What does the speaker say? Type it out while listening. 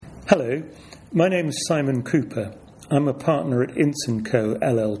Hello, my name is Simon Cooper. I'm a partner at Ince & Co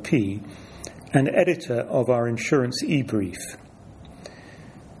LLP and editor of our insurance e-brief.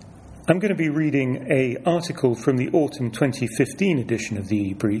 I'm going to be reading an article from the autumn 2015 edition of the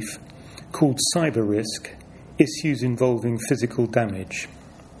e-brief called Cyber Risk: Issues Involving Physical Damage.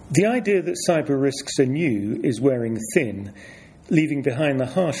 The idea that cyber risks are new is wearing thin, leaving behind the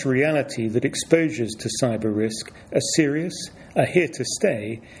harsh reality that exposures to cyber risk are serious, are here to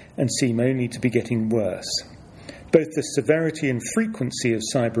stay, and seem only to be getting worse. Both the severity and frequency of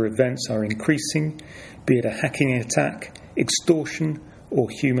cyber events are increasing, be it a hacking attack, extortion, or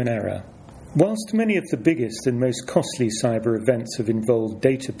human error. Whilst many of the biggest and most costly cyber events have involved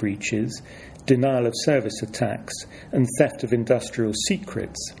data breaches, denial of service attacks, and theft of industrial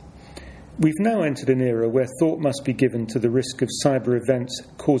secrets, we've now entered an era where thought must be given to the risk of cyber events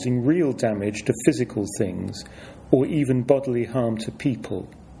causing real damage to physical things or even bodily harm to people.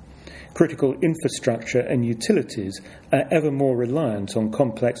 Critical infrastructure and utilities are ever more reliant on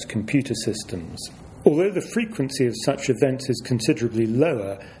complex computer systems. Although the frequency of such events is considerably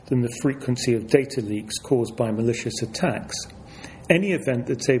lower than the frequency of data leaks caused by malicious attacks, any event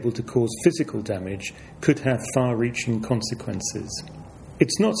that's able to cause physical damage could have far-reaching consequences.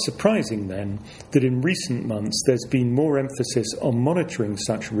 It's not surprising, then, that in recent months there's been more emphasis on monitoring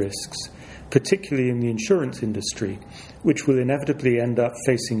such risks, particularly in the insurance industry, which will inevitably end up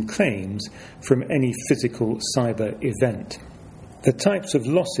facing claims from any physical cyber event. The types of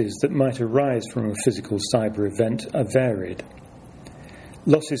losses that might arise from a physical cyber event are varied.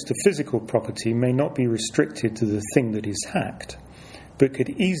 Losses to physical property may not be restricted to the thing that is hacked, but could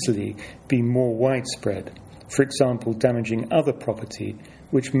easily be more widespread, for example, damaging other property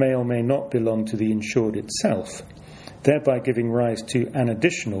which may or may not belong to the insured itself, thereby giving rise to an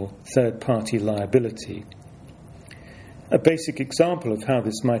additional third-party liability. A basic example of how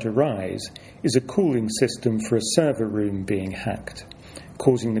this might arise is a cooling system for a server room being hacked,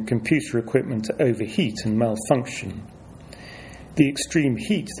 causing the computer equipment to overheat and malfunction. The extreme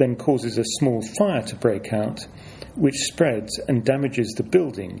heat then causes a small fire to break out, which spreads and damages the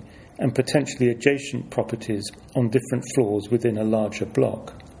building and potentially adjacent properties on different floors within a larger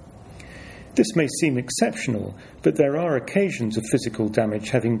block. This may seem exceptional, but there are occasions of physical damage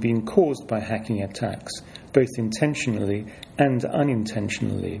having been caused by hacking attacks, both intentionally and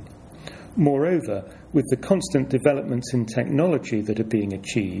unintentionally. Moreover, with the constant developments in technology that are being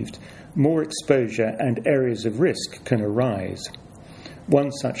achieved, more exposure and areas of risk can arise.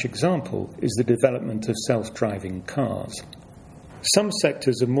 One such example is the development of self-driving cars. Some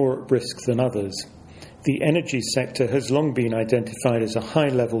sectors are more at risk than others. The energy sector has long been identified as a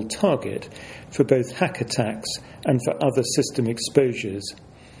high-level target for both hack attacks and for other system exposures,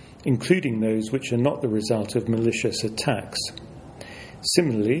 including those which are not the result of malicious attacks.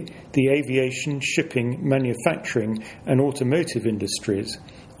 Similarly, the aviation, shipping, manufacturing and automotive industries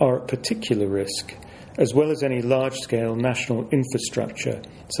are at particular risk, as well as any large-scale national infrastructure,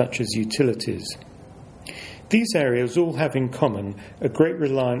 such as utilities. These areas all have in common a great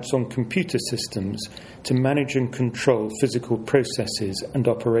reliance on computer systems to manage and control physical processes and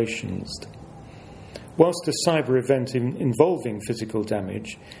operations. Whilst a cyber event involving physical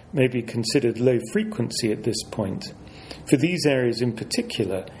damage may be considered low frequency at this point, for these areas in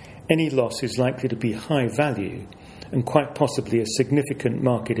particular, any loss is likely to be high value and quite possibly a significant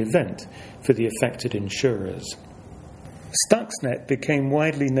market event for the affected insurers. Stuxnet became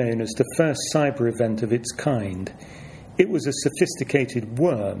widely known as the first cyber event of its kind. It was a sophisticated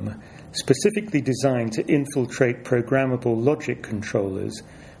worm, specifically designed to infiltrate programmable logic controllers,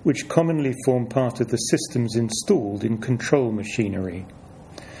 which commonly form part of the systems installed in control machinery.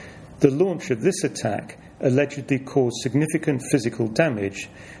 The launch of this attack allegedly caused significant physical damage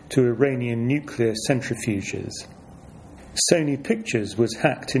to Iranian nuclear centrifuges. Sony Pictures was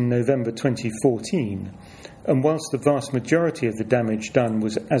hacked in November 2014, and whilst the vast majority of the damage done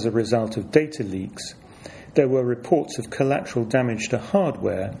was as a result of data leaks, there were reports of collateral damage to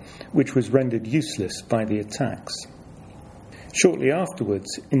hardware which was rendered useless by the attacks. Shortly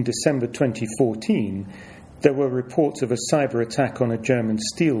afterwards, in December 2014, there were reports of a cyber attack on a German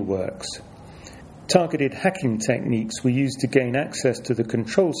steelworks. Targeted hacking techniques were used to gain access to the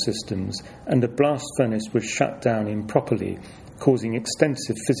control systems, and a blast furnace was shut down improperly, causing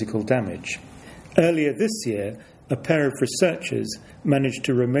extensive physical damage. Earlier this year, a pair of researchers managed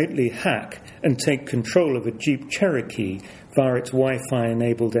to remotely hack and take control of a Jeep Cherokee via its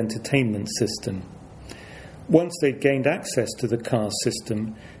Wi-Fi-enabled entertainment system. Once they'd gained access to the car's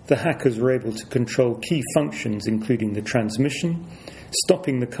system, the hackers were able to control key functions including the transmission,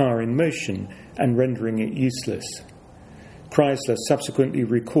 stopping the car in motion and rendering it useless. Chrysler subsequently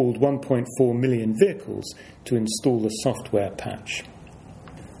recalled 1.4 million vehicles to install a software patch.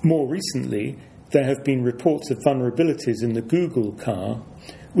 More recently, there have been reports of vulnerabilities in the Google car,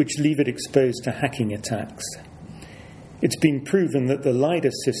 which leave it exposed to hacking attacks. It's been proven that the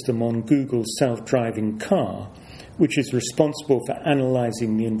LiDAR system on Google's self-driving car, which is responsible for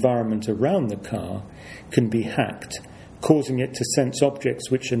analysing the environment around the car, can be hacked, causing it to sense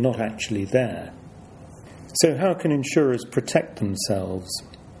objects which are not actually there. So how can insurers protect themselves?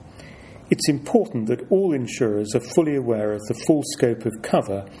 It's important that all insurers are fully aware of the full scope of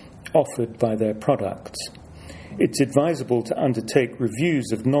cover offered by their products. It's advisable to undertake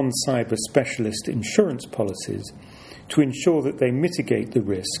reviews of non-cyber specialist insurance policies to ensure that they mitigate the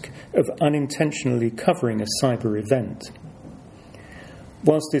risk of unintentionally covering a cyber event.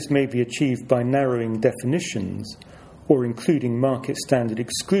 Whilst this may be achieved by narrowing definitions or including market standard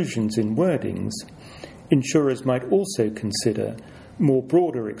exclusions in wordings, insurers might also consider more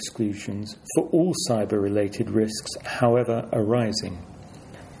broader exclusions for all cyber-related risks, however arising.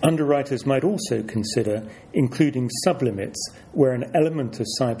 Underwriters might also consider including sublimits where an element of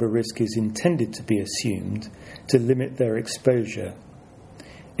cyber risk is intended to be assumed to limit their exposure.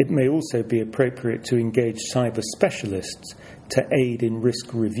 It may also be appropriate to engage cyber specialists to aid in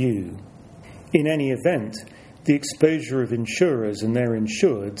risk review. In any event, the exposure of insurers and their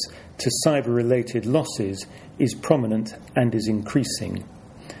insureds to cyber-related losses is prominent and is increasing.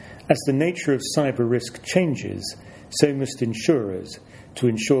 As the nature of cyber risk changes, so must insurers, to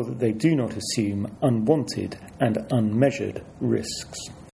ensure that they do not assume unwanted and unmeasured risks.